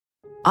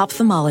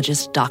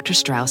Ophthalmologist Dr.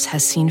 Strauss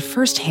has seen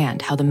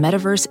firsthand how the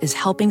metaverse is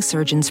helping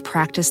surgeons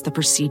practice the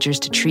procedures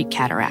to treat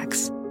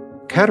cataracts.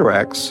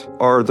 Cataracts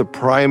are the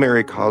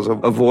primary cause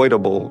of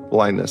avoidable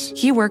blindness.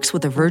 He works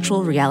with a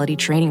virtual reality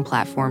training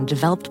platform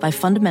developed by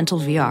Fundamental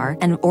VR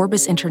and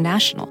Orbis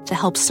International to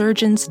help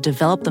surgeons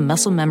develop the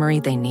muscle memory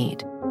they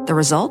need. The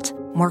result?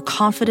 More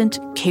confident,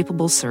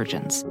 capable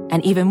surgeons.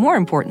 And even more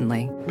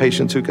importantly,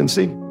 Patients who can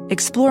see.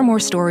 explore more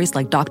stories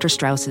like Dr.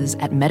 Strauss's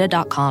at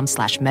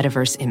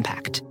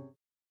meta.com/metaverseimpact.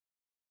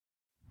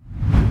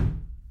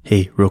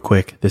 Hey, real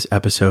quick, this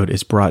episode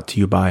is brought to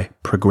you by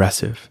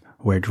Progressive,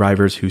 where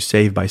drivers who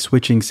save by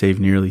switching save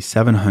nearly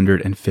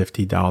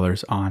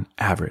 $750 on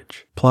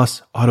average.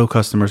 Plus, auto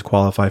customers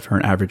qualify for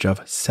an average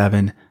of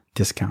 7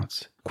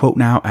 discounts. Quote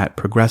now at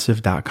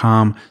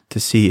progressive.com to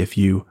see if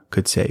you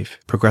could save.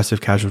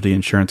 Progressive Casualty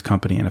Insurance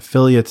Company and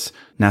Affiliates.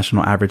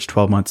 National average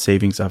 12-month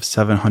savings of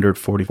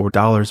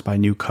 $744 by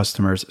new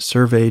customers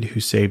surveyed who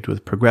saved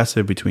with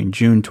Progressive between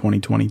June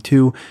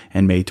 2022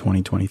 and May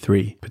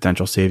 2023.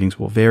 Potential savings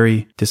will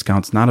vary.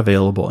 Discounts not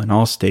available in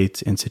all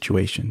states and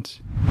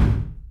situations.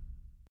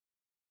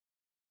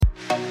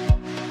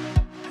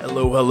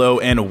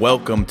 Hello, and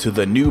welcome to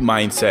the New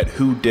Mindset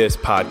Who Dis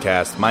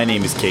podcast. My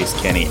name is Case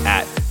Kenny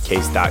at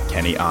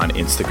Case.Kenny on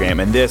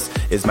Instagram, and this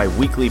is my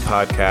weekly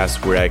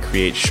podcast where I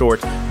create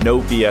short,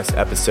 no BS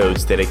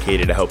episodes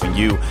dedicated to helping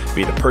you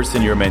be the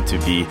person you're meant to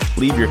be,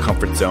 leave your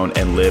comfort zone,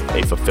 and live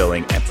a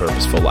fulfilling and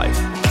purposeful life.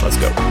 Let's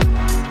go.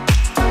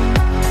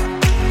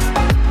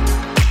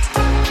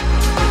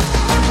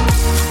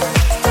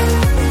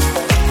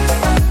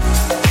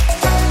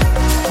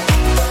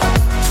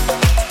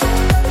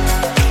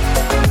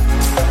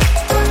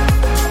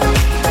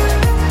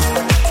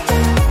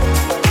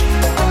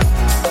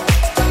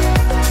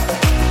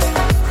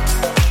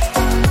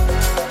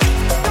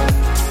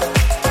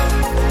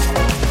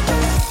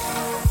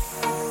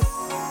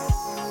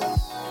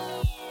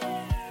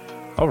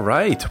 All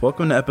right,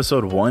 welcome to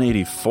episode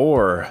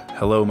 184.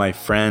 Hello, my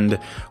friend.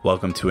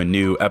 Welcome to a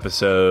new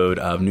episode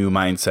of New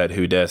Mindset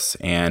Who Dis,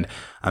 and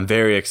I'm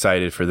very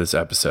excited for this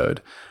episode.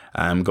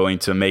 I'm going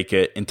to make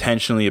it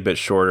intentionally a bit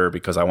shorter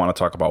because I want to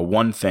talk about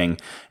one thing,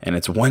 and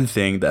it's one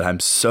thing that I'm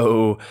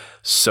so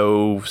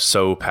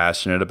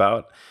passionate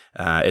about.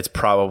 It's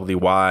probably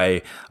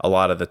why a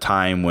lot of the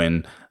time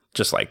when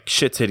just like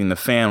shit's hitting the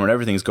fan, when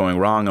everything's going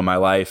wrong in my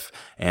life,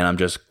 and I'm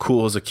just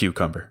cool as a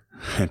cucumber,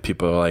 and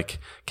people are like,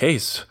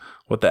 Case,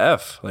 what the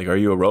F? Like, are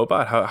you a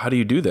robot? How do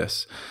you do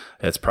this?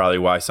 It's probably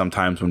why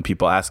sometimes when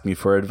people ask me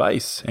for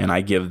advice and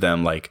I give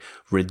them like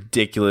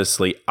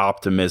ridiculously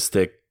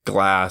optimistic,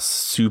 glass,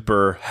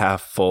 super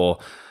half full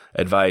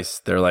advice,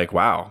 they're like,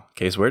 wow,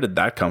 Case, where did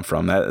that come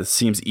from? That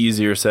seems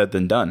easier said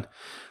than done.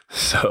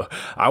 So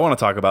I want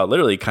to talk about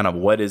literally kind of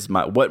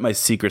what my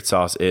secret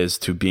sauce is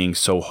to being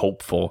so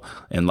hopeful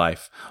in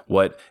life.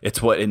 What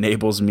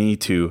enables me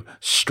to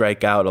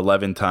strike out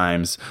 11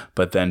 times,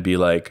 but then be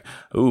like,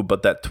 ooh,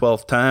 but that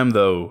 12th time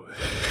though.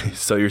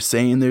 So you're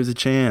saying there's a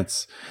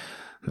chance.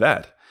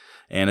 That.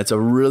 And it's a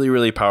really,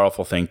 really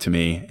powerful thing to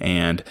me.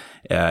 And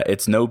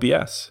it's no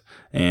BS.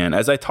 And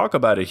as I talk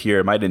about it here,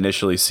 it might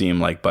initially seem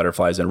like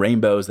butterflies and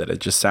rainbows, that it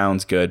just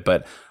sounds good,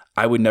 but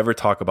I would never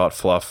talk about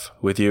fluff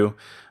with you.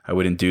 I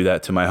wouldn't do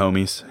that to my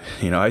homies.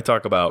 I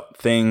talk about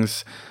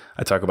things,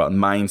 I talk about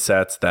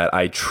mindsets that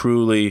I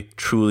truly,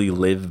 truly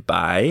live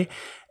by.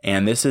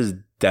 And this is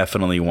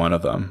definitely one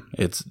of them.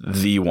 It's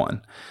the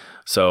one.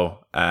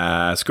 So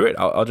screw it.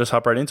 I'll just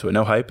hop right into it.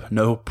 No hype,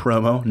 no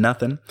promo,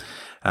 nothing.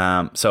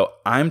 So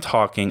I'm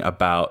talking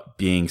about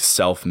being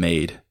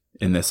self-made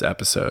in this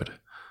episode.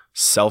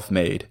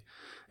 Self-made.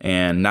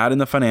 And not in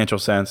the financial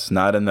sense,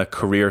 not in the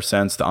career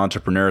sense, the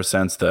entrepreneur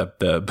sense, the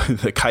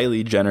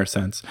Kylie Jenner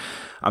sense.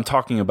 I'm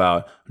talking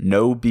about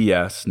no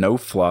BS, no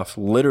fluff,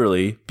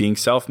 literally being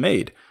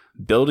self-made,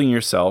 building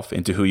yourself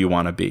into who you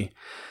want to be.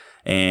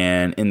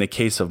 And in the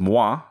case of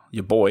moi,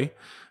 your boy,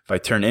 if I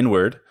turn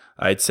inward,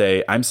 I'd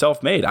say I'm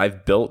self-made.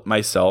 I've built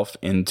myself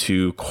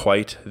into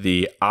quite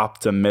the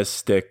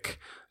optimistic,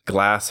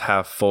 glass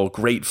half full,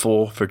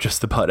 grateful for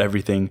just about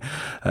everything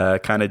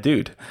kind of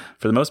dude.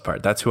 For the most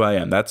part, that's who I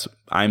am.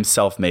 I'm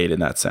self-made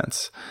in that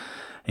sense.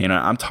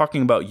 I'm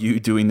talking about you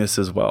doing this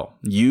as well.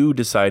 You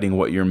deciding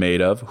what you're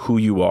made of, who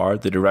you are,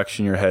 the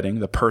direction you're heading,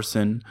 the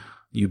person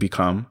you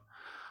become.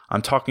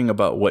 I'm talking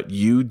about what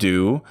you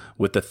do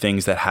with the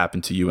things that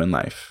happen to you in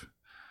life.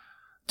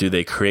 Do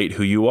they create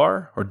who you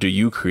are, or do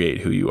you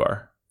create who you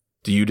are?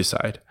 Do you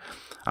decide?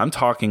 I'm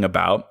talking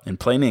about, in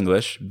plain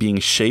English, being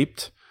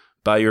shaped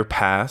by your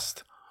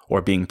past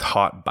or being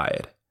taught by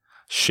it.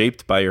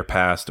 Shaped by your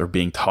past or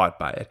being taught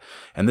by it.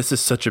 And this is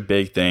such a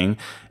big thing,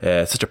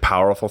 such a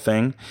powerful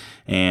thing.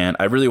 And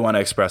I really want to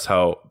express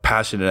how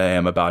passionate I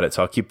am about it.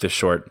 So I'll keep this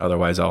short.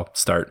 Otherwise, I'll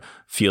start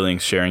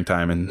feelings, sharing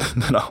time, and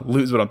then I'll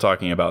lose what I'm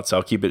talking about. So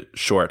I'll keep it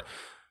short.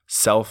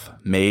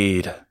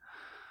 Self-made.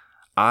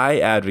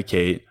 I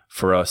advocate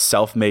for a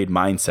self-made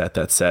mindset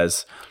that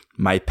says,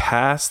 my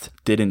past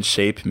didn't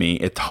shape me,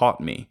 it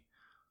taught me.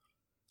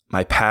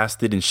 My past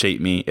didn't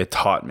shape me, it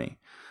taught me.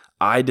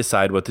 I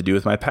decide what to do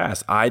with my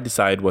past. I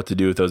decide what to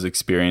do with those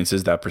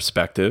experiences, that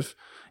perspective.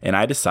 And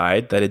I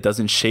decide that it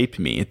doesn't shape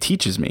me. It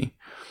teaches me.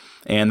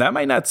 And that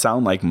might not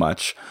sound like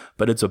much,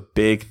 but it's a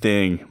big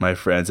thing, my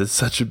friends. It's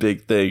such a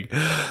big thing.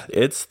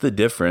 It's the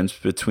difference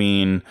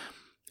between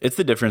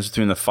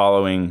the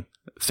following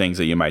things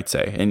that you might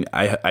say. And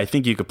I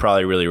think you could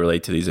probably really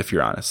relate to these if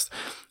you're honest.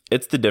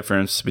 It's the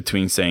difference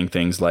between saying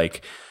things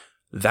like,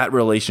 that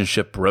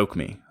relationship broke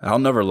me. I'll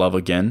never love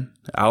again.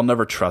 I'll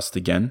never trust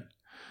again.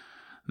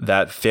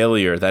 That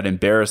failure, that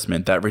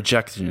embarrassment, that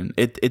rejection,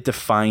 it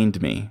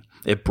defined me.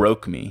 It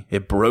broke me.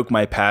 It broke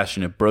my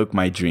passion. It broke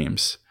my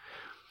dreams.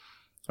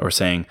 Or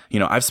saying,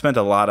 I've spent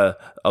a lot of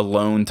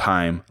alone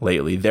time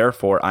lately.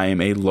 Therefore, I am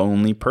a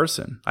lonely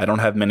person. I don't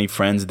have many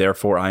friends.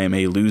 Therefore, I am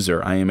a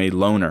loser. I am a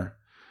loner.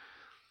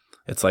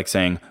 It's like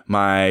saying,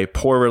 my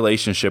poor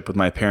relationship with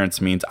my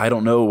parents means I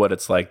don't know what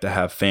it's like to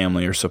have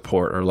family or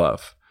support or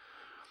love.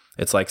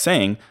 It's like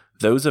saying,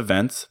 those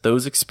events,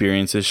 those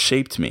experiences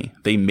shaped me.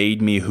 They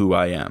made me who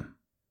I am.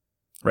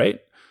 Right?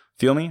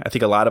 Feel me? I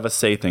think a lot of us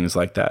say things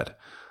like that.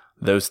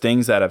 Those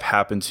things that have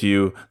happened to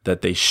you,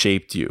 that they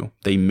shaped you.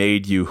 They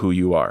made you who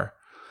you are.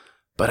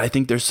 But I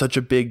think there's such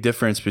a big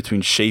difference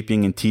between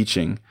shaping and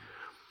teaching.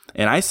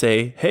 And I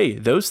say, hey,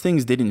 those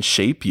things didn't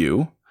shape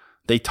you.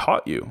 They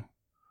taught you.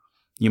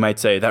 You might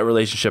say, that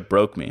relationship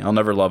broke me. I'll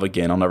never love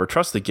again. I'll never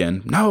trust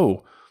again.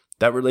 No,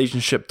 that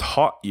relationship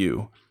taught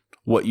you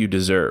what you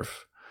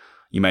deserve.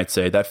 You might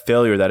say, that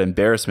failure, that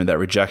embarrassment, that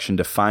rejection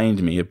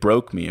defined me. It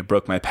broke me. It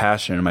broke my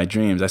passion and my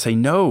dreams. I say,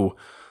 no.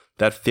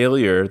 That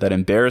failure, that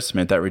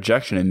embarrassment, that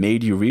rejection, it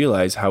made you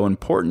realize how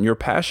important your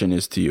passion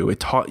is to you. It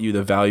taught you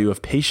the value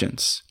of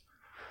patience.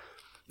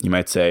 You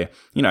might say,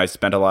 I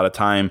spent a lot of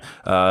time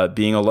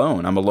being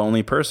alone. I'm a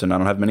lonely person. I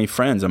don't have many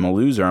friends. I'm a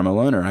loser. I'm a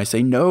loner. I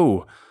say,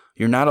 no,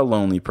 you're not a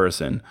lonely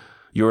person.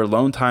 Your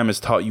alone time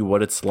has taught you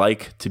what it's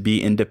like to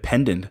be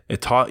independent.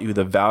 It taught you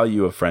the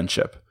value of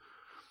friendship.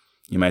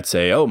 You might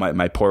say, oh,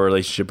 my poor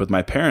relationship with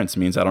my parents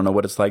means I don't know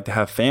what it's like to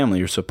have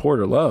family or support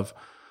or love.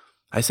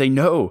 I say,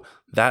 no,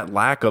 that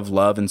lack of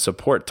love and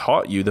support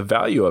taught you the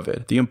value of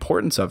it, the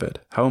importance of it,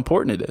 how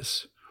important it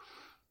is.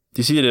 Do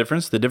you see the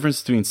difference? The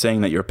difference between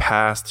saying that your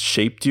past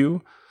shaped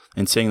you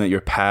and saying that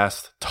your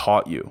past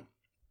taught you.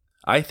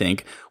 I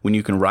think when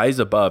you can rise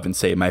above and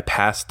say, my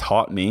past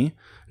taught me,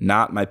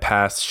 not my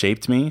past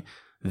shaped me,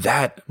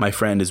 that, my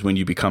friend, is when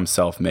you become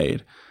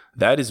self-made.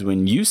 That is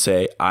when you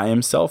say, I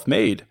am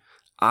self-made.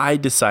 I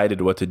decided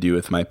what to do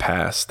with my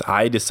past.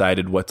 I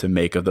decided what to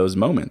make of those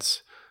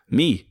moments.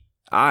 Me,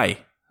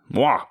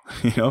 moi,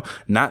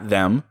 not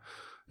them,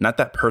 not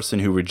that person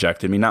who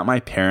rejected me, not my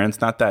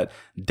parents, not that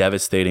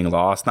devastating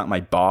loss, not my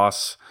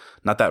boss,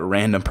 not that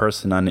random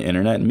person on the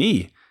internet.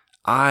 Me,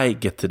 I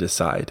get to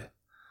decide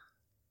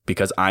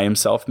because I am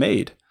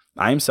self-made.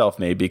 I am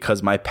self-made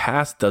because my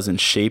past doesn't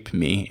shape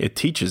me. It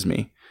teaches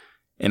me.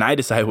 And I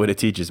decide what it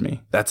teaches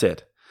me. That's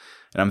it.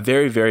 And I'm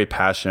very, very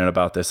passionate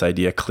about this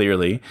idea,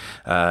 clearly.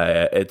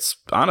 It's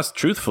honest,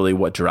 truthfully,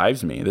 what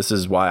drives me. This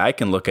is why I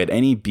can look at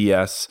any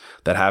BS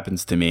that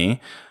happens to me,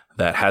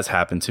 that has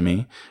happened to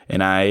me,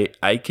 and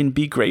I can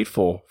be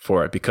grateful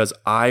for it because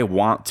I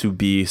want to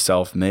be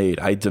self-made.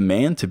 I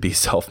demand to be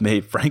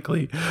self-made,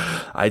 frankly.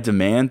 I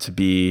demand to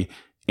be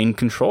in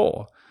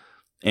control.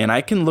 And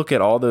I can look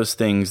at all those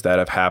things that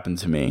have happened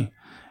to me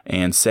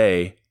and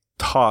say,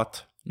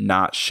 taught,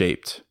 not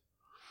shaped.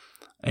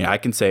 And I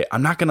can say,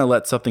 I'm not going to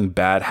let something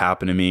bad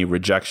happen to me,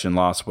 rejection,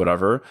 loss,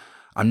 whatever.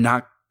 I'm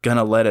not going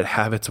to let it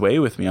have its way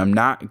with me. I'm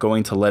not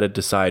going to let it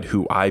decide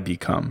who I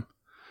become.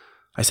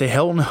 I say,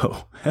 hell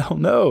no, hell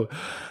no.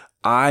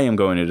 I am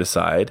going to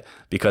decide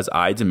because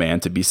I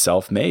demand to be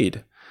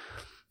self-made.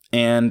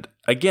 And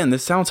again,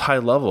 this sounds high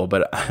level,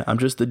 but I'm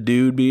just a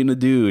dude being a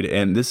dude.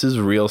 And this is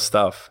real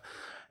stuff.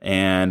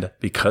 And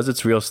because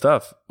it's real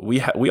stuff, we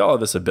all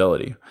have this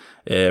ability.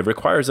 It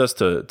requires us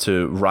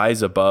to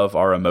rise above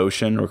our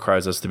emotion,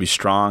 requires us to be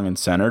strong and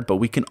centered, but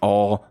we can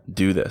all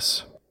do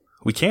this.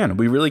 We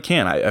really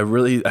can. I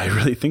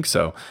really think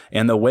so.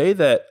 And the way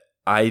that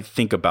I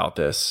think about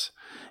this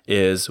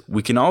is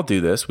we can all do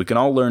this. We can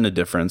all learn the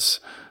difference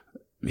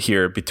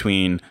here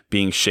between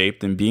being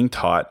shaped and being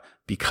taught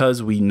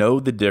because we know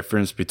the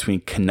difference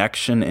between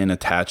connection and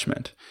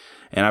attachment.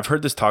 And I've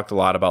heard this talked a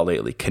lot about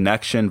lately,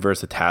 connection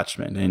versus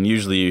attachment. And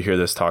usually you hear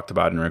this talked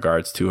about in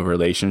regards to a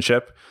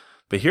relationship.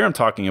 But here I'm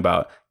talking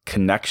about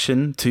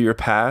connection to your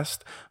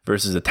past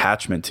versus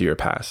attachment to your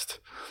past.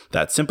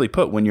 That simply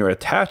put, when you're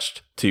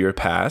attached to your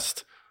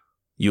past,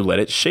 you let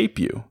it shape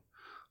you.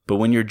 But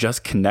when you're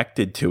just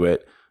connected to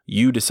it,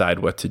 you decide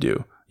what to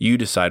do. You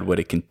decide what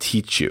it can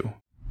teach you.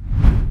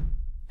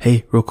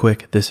 Hey, real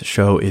quick, this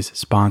show is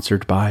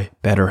sponsored by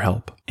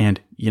BetterHelp. And,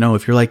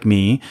 if you're like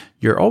me,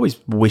 you're always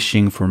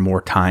wishing for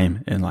more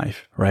time in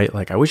life, right?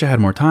 Like, I wish I had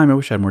more time. I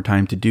wish I had more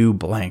time to do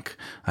blank.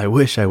 I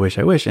wish.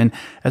 And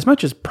as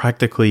much as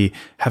practically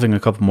having a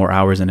couple more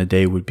hours in a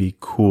day would be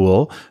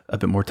cool, a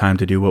bit more time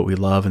to do what we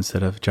love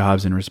instead of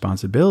jobs and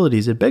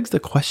responsibilities, it begs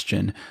the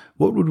question,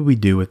 what would we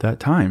do with that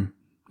time?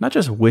 Not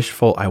just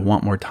wishful, I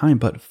want more time,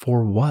 but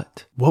for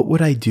what? What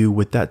would I do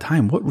with that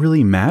time? What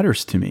really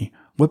matters to me?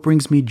 What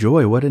brings me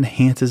joy? What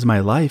enhances my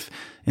life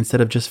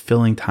instead of just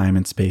filling time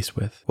and space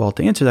with? Well,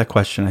 to answer that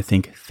question, I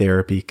think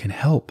therapy can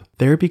help.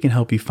 Therapy can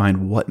help you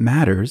find what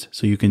matters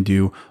so you can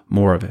do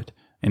more of it.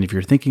 And if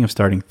you're thinking of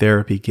starting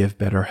therapy, give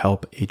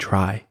BetterHelp a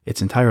try.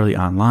 It's entirely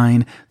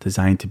online,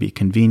 designed to be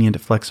convenient,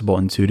 flexible,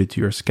 and suited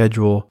to your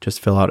schedule. Just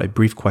fill out a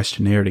brief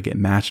questionnaire to get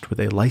matched with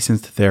a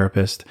licensed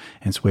therapist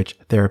and switch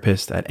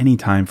therapists at any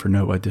time for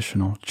no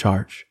additional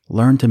charge.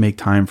 Learn to make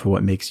time for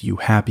what makes you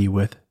happy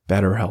with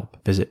BetterHelp.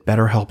 Visit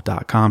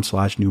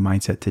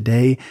betterhelp.com/newmindset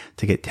today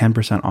to get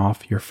 10%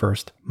 off your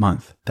first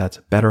month. That's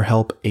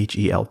BetterHelp,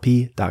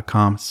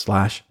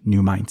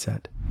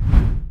 HELP.com/newmindset.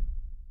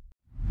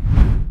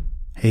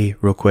 Hey,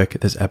 real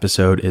quick, this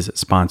episode is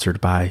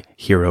sponsored by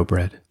Hero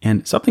Bread.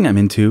 And something I'm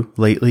into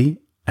lately,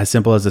 as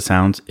simple as it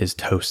sounds, is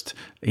toast.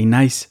 A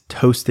nice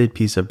toasted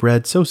piece of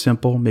bread, so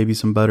simple, maybe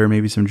some butter,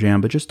 maybe some jam,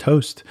 but just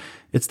toast.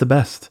 It's the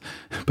best.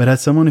 But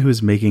as someone who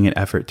is making an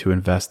effort to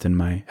invest in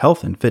my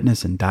health and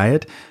fitness and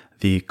diet,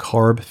 the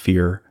carb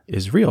fear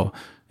is real.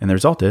 And the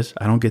result is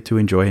I don't get to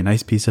enjoy a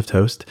nice piece of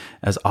toast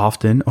as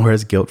often or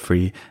as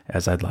guilt-free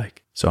as I'd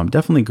like. So I'm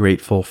definitely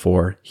grateful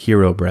for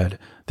Hero Bread.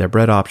 Their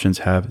bread options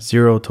have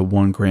 0 to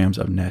 1 grams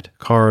of net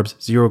carbs,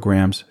 0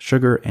 grams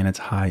sugar, and it's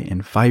high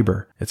in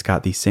fiber. It's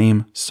got the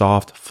same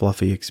soft,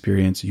 fluffy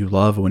experience you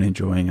love when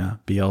enjoying a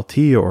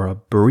BLT or a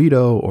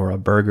burrito or a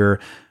burger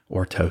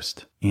or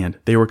toast. And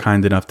they were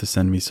kind enough to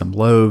send me some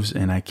loaves,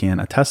 and I can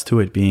attest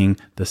to it being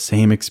the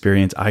same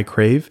experience I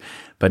crave,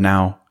 but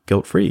now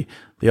guilt-free.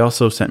 They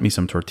also sent me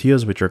some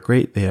tortillas, which are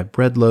great. They have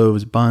bread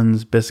loaves,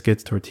 buns,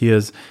 biscuits,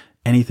 tortillas,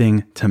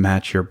 anything to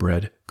match your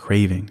bread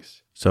cravings.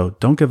 So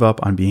don't give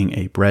up on being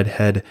a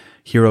breadhead.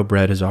 Hero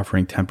Bread is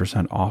offering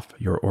 10% off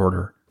your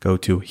order. Go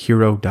to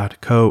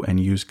hero.co and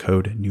use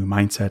code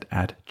NEWMINDSET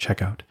at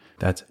checkout.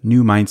 That's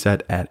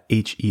NEWMINDSET at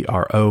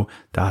HERO.co.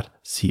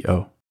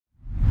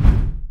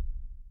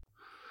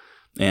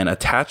 And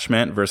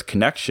attachment versus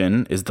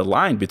connection is the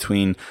line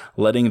between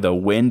letting the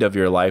wind of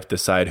your life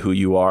decide who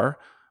you are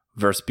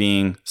versus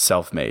being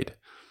self-made.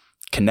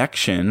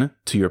 Connection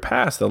to your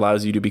past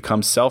allows you to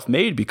become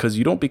self-made because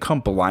you don't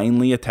become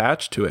blindly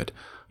attached to it.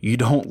 You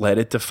don't let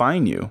it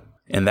define you.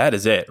 And that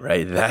is it,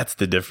 right? That's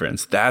the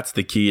difference. That's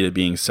the key to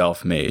being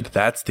self-made.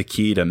 That's the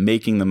key to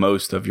making the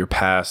most of your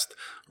past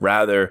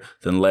rather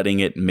than letting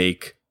it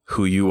make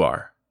who you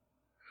are.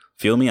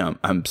 Feel me?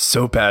 I'm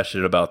so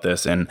passionate about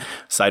this. And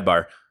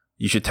sidebar,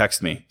 you should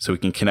text me so we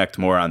can connect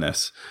more on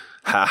this.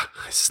 I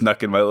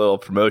snuck in my little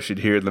promotion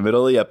here in the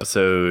middle of the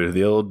episode,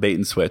 the old bait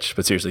and switch.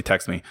 But seriously,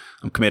 text me.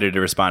 I'm committed to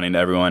responding to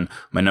everyone.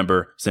 My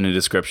number is in the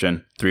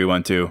description,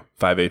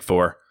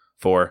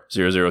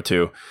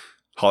 312-584-4002.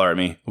 Holler at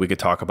me. We could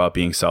talk about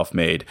being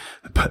self-made.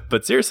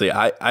 But seriously,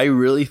 I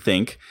really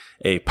think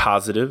a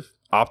positive,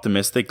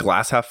 optimistic,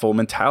 glass half full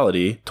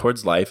mentality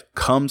towards life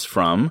comes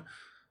from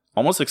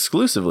almost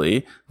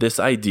exclusively this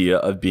idea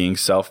of being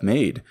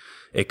self-made.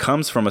 It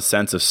comes from a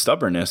sense of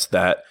stubbornness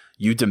that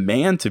you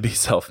demand to be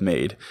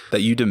self-made,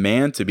 that you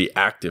demand to be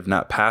active,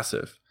 not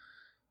passive.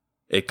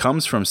 It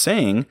comes from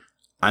saying,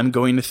 I'm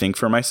going to think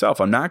for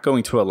myself. I'm not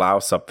going to allow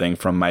something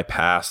from my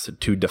past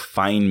to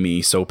define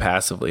me so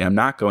passively. I'm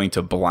not going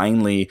to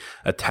blindly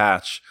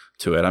attach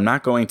to it. I'm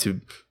not going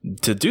to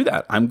do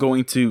that. I'm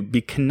going to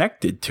be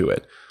connected to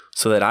it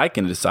so that I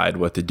can decide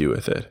what to do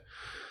with it.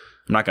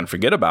 I'm not going to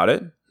forget about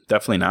it.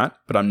 Definitely not.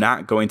 But I'm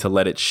not going to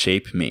let it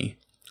shape me.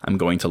 I'm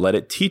going to let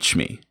it teach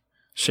me.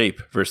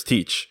 Shape versus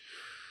teach.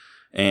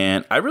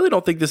 And I really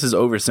don't think this is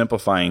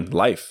oversimplifying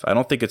life. I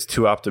don't think it's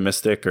too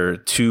optimistic or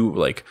too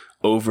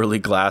overly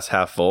glass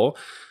half full.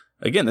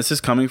 Again, this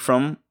is coming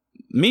from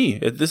me.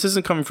 This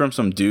isn't coming from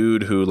some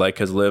dude who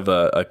has lived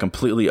a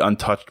completely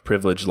untouched,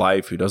 privileged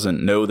life, who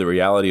doesn't know the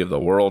reality of the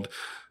world.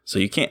 So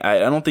you can't, I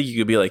don't think you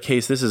could be like,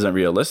 hey, this isn't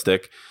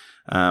realistic.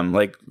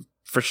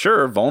 For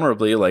sure,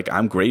 vulnerably,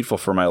 I'm grateful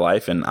for my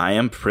life and I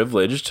am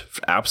privileged.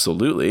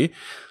 Absolutely.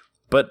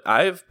 But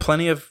I have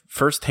plenty of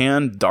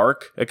firsthand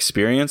dark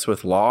experience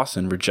with loss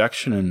and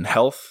rejection and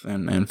health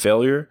and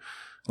failure.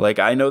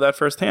 I know that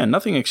firsthand,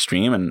 nothing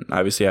extreme. And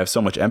obviously I have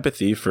so much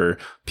empathy for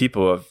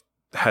people who have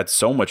had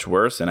so much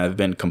worse and I've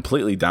been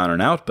completely down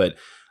and out. But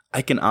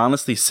I can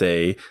honestly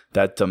say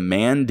that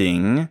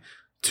demanding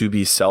to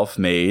be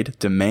self-made,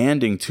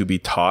 demanding to be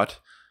taught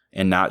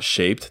and not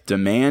shaped,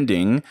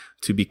 demanding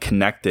to be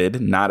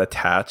connected, not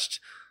attached,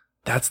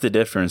 that's the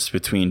difference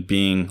between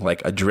being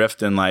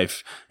adrift in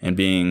life and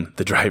being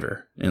the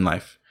driver in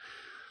life.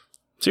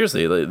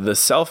 Seriously, the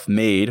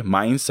self-made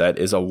mindset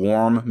is a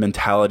warm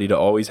mentality to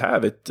always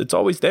have. It's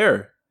always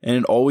there, and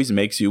it always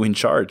makes you in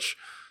charge.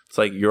 It's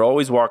you're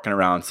always walking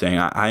around saying,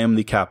 I am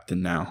the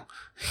captain now,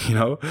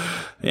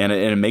 and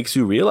it makes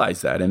you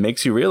realize that. It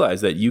makes you realize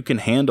that you can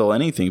handle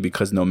anything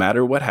because no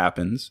matter what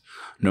happens,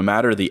 no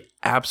matter the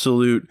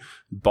absolute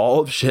ball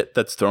of shit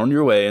that's thrown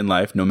your way in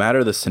life, no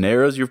matter the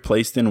scenarios you're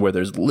placed in where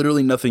there's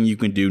literally nothing you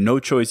can do, no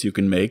choice you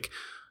can make,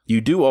 you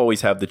do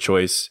always have the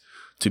choice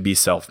to be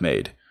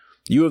self-made.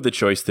 You have the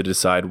choice to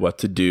decide what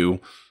to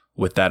do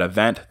with that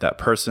event, that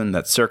person,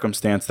 that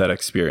circumstance, that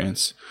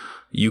experience.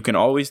 You can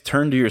always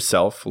turn to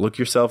yourself, look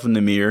yourself in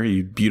the mirror,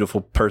 you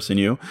beautiful person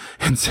you,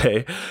 and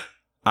say,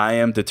 I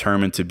am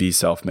determined to be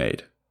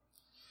self-made.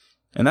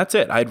 And that's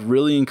it. I'd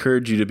really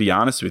encourage you to be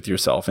honest with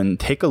yourself and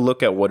take a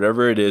look at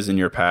whatever it is in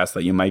your past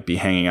that you might be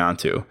hanging on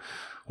to.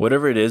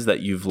 Whatever it is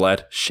that you've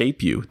let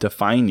shape you,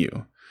 define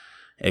you.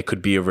 It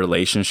could be a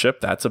relationship.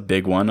 That's a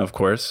big one, of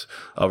course.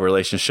 A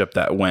relationship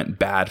that went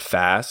bad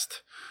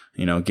fast,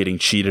 getting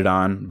cheated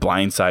on,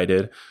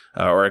 blindsided.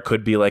 Or it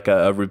could be like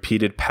a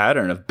repeated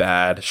pattern of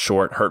bad,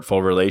 short,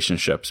 hurtful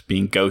relationships,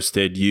 being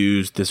ghosted,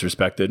 used,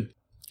 disrespected.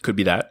 Could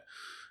be that.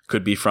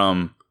 Could be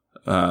from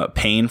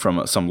pain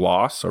from some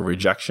loss or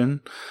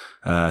rejection,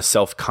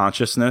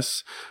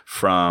 self-consciousness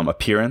from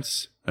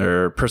appearance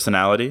or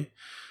personality.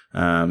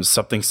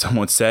 Something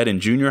someone said in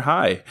junior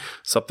high,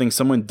 something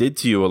someone did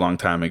to you a long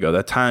time ago.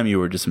 That time you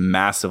were just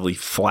massively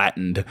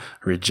flattened,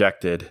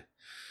 rejected,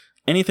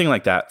 anything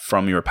like that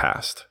from your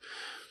past.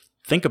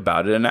 Think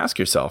about it and ask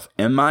yourself,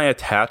 am I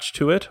attached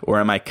to it or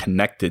am I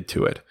connected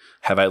to it?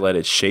 Have I let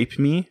it shape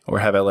me or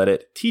have I let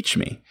it teach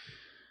me?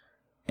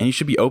 And you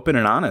should be open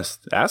and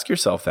honest. Ask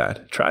yourself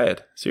that. Try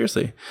it.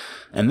 Seriously.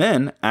 And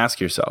then ask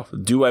yourself,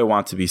 do I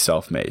want to be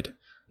self-made?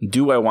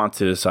 Do I want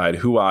to decide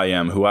who I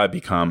am, who I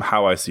become,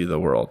 how I see the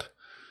world?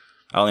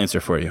 I'll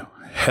answer for you.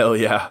 Hell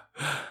yeah.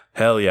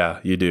 Hell yeah,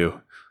 you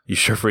do. You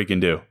sure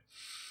freaking do.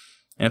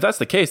 And if that's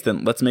the case,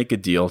 then let's make a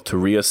deal to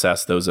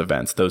reassess those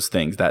events, those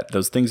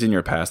things in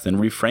your past, and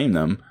reframe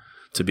them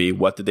to be,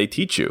 what did they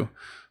teach you?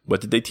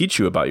 What did they teach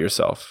you about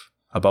yourself?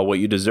 About what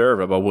you deserve,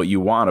 about what you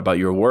want, about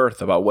your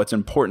worth, about what's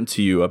important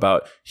to you,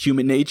 about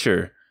human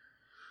nature?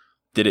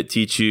 Did it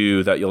teach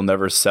you that you'll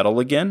never settle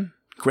again?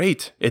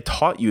 Great. It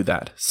taught you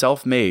that.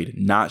 Self-made,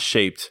 not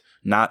shaped,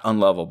 not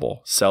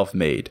unlovable,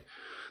 self-made.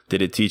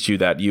 Did it teach you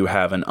that you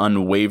have an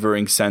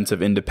unwavering sense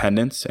of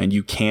independence and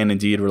you can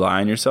indeed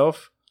rely on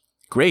yourself?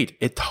 Great.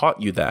 It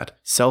taught you that.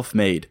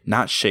 Self-made,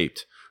 not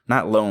shaped,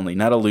 not lonely,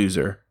 not a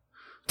loser.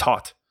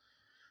 Taught.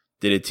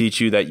 Did it teach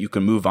you that you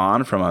can move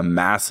on from a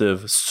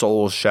massive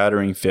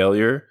soul-shattering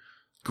failure?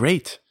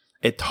 Great.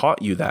 It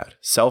taught you that.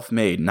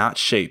 Self-made, not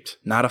shaped,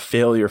 not a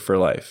failure for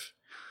life.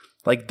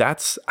 Like,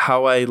 that's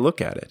how I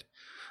look at it.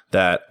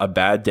 That a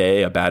bad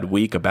day, a bad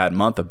week, a bad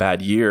month, a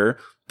bad year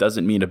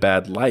doesn't mean a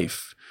bad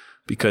life,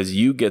 because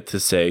you get to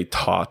say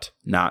taught,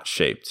 not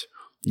shaped.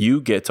 You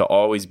get to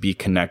always be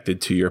connected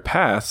to your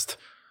past,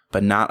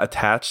 but not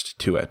attached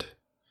to it.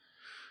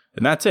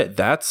 And that's it.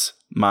 That's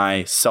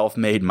my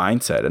self-made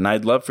mindset. And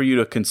I'd love for you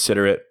to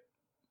consider it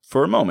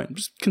for a moment.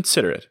 Just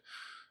consider it.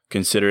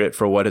 Consider it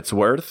for what it's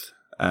worth,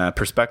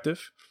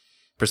 perspective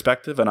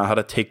on how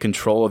to take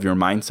control of your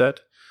mindset,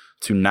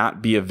 to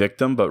not be a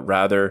victim, but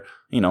rather,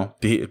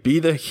 be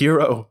the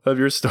hero of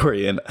your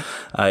story. And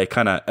I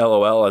kind of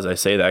LOL as I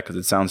say that because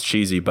it sounds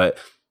cheesy, but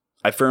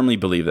I firmly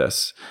believe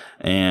this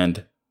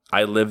and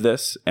I live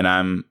this, and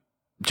I'm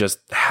just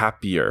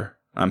happier.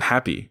 I'm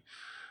happy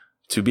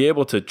to be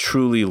able to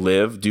truly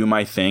live, do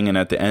my thing. And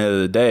at the end of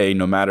the day,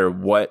 no matter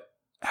what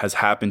has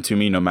happened to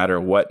me, no matter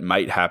what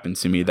might happen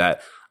to me, that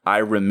I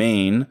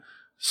remain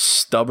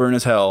stubborn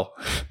as hell,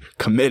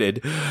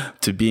 committed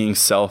to being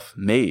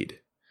self-made.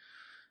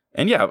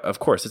 And yeah, of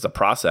course, it's a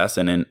process.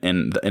 And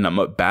in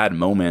a bad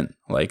moment,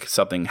 like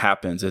something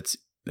happens, it's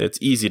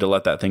easy to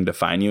let that thing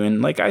define you.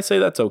 And like I say,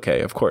 that's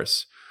okay. Of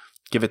course,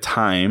 give it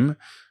time.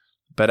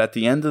 But at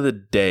the end of the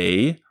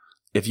day,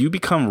 if you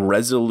become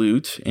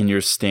resolute in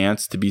your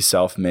stance to be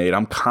self-made,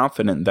 I'm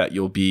confident that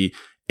you'll be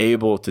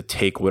able to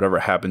take whatever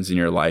happens in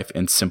your life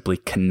and simply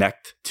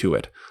connect to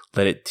it.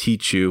 Let it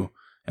teach you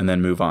and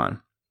then move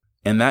on.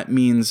 And that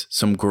means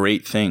some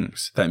great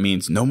things. That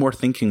means no more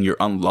thinking you're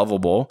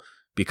unlovable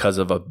because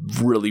of a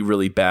really,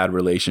 really bad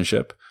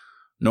relationship.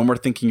 No more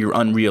thinking you're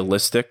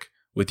unrealistic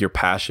with your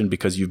passion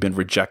because you've been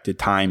rejected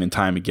time and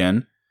time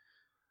again.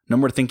 No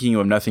more thinking you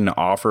have nothing to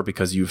offer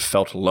because you've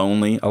felt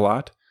lonely a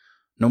lot.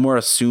 No more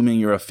assuming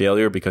you're a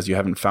failure because you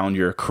haven't found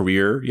your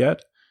career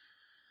yet.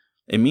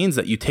 It means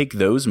that you take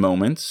those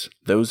moments,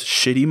 those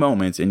shitty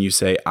moments, and you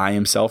say, I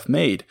am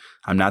self-made.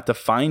 I'm not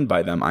defined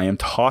by them. I am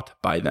taught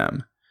by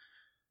them.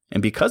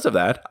 And because of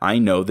that, I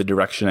know the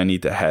direction I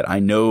need to head. I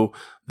know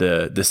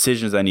the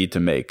decisions I need to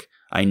make.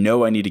 I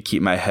know I need to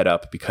keep my head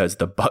up because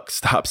the buck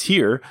stops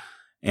here,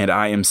 and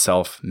I am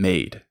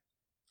self-made.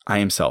 I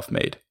am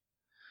self-made.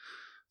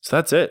 So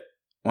that's it.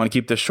 I want to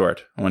keep this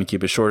short. I want to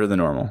keep it shorter than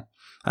normal.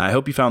 I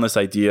hope you found this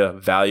idea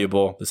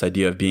valuable, this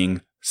idea of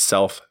being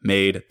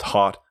self-made,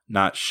 taught,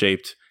 not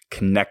shaped,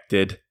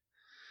 connected.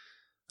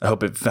 I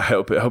hope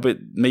it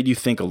made you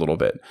think a little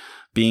bit.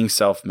 Being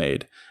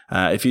self-made.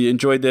 If you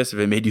enjoyed this, if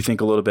it made you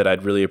think a little bit,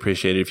 I'd really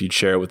appreciate it if you'd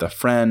share it with a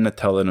friend,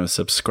 tell them to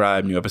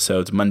subscribe. New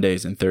episodes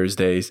Mondays and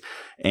Thursdays.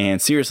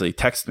 And seriously,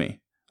 text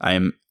me. I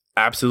am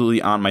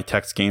absolutely on my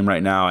text game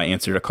right now. I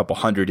answered a couple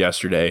hundred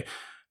yesterday.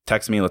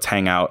 Text me. Let's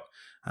hang out.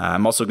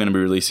 I'm also going to be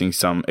releasing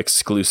some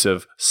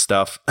exclusive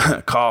stuff,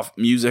 cough,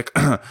 music,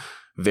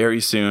 very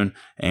soon.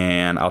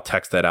 And I'll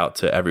text that out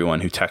to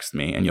everyone who texts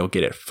me, and you'll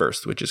get it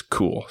first, which is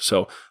cool.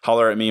 So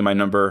holler at me. My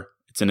number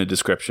It's in the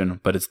description,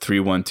 but it's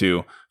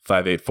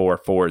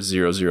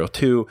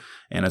 312-584-4002.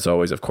 And as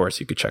always, of course,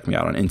 you could check me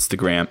out on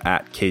Instagram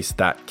at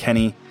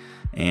case.kenny.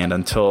 And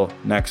until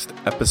next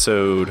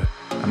episode,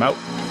 I'm out.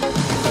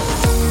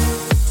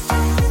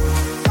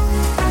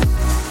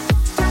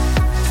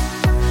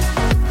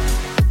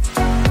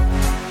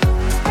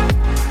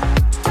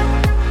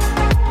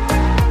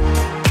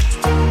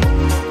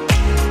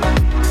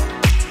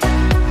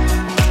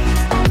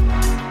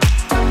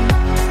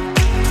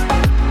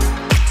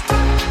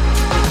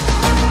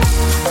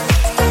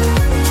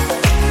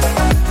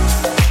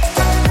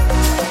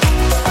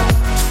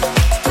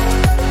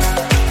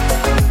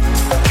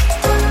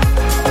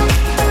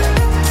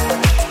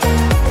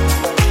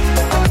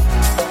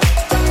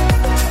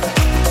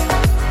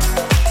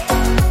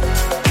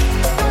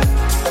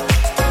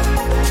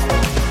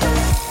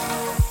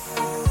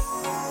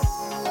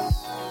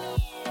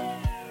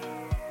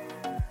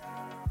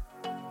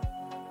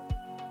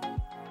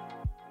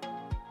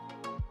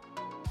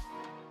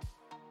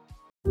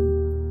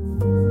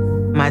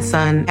 My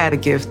son had a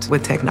gift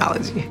with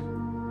technology.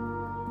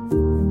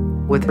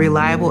 With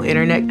reliable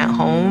internet at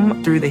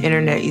home through the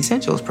Internet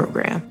Essentials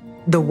program,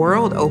 the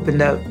world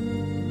opened up.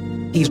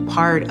 He's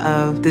part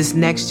of this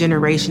next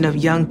generation of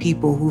young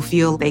people who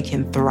feel they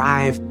can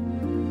thrive.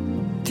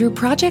 Through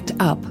Project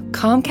UP,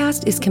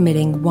 Comcast is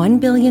committing $1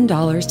 billion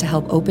to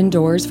help open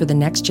doors for the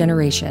next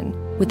generation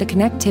with the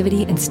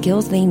connectivity and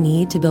skills they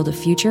need to build a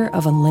future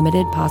of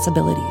unlimited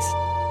possibilities.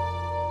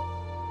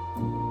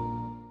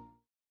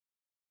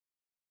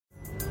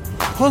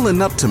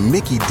 Pulling up to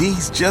Mickey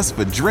D's just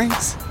for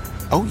drinks?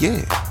 Oh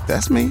yeah,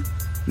 that's me.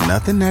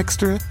 Nothing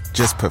extra,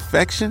 just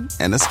perfection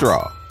and a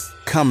straw.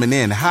 Coming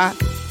in hot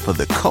for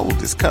the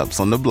coldest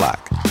cups on the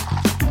block.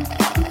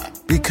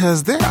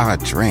 Because there are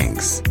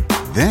drinks.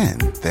 Then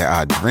there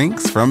are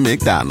drinks from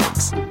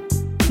McDonald's.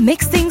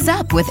 Mix things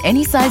up with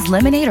any size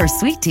lemonade or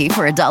sweet tea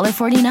for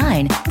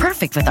 $1.49.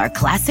 Perfect with our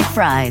classic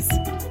fries.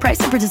 Price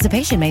and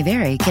participation may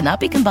vary. Cannot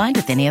be combined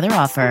with any other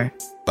offer.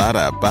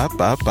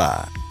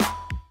 Ba-da-ba-ba-ba.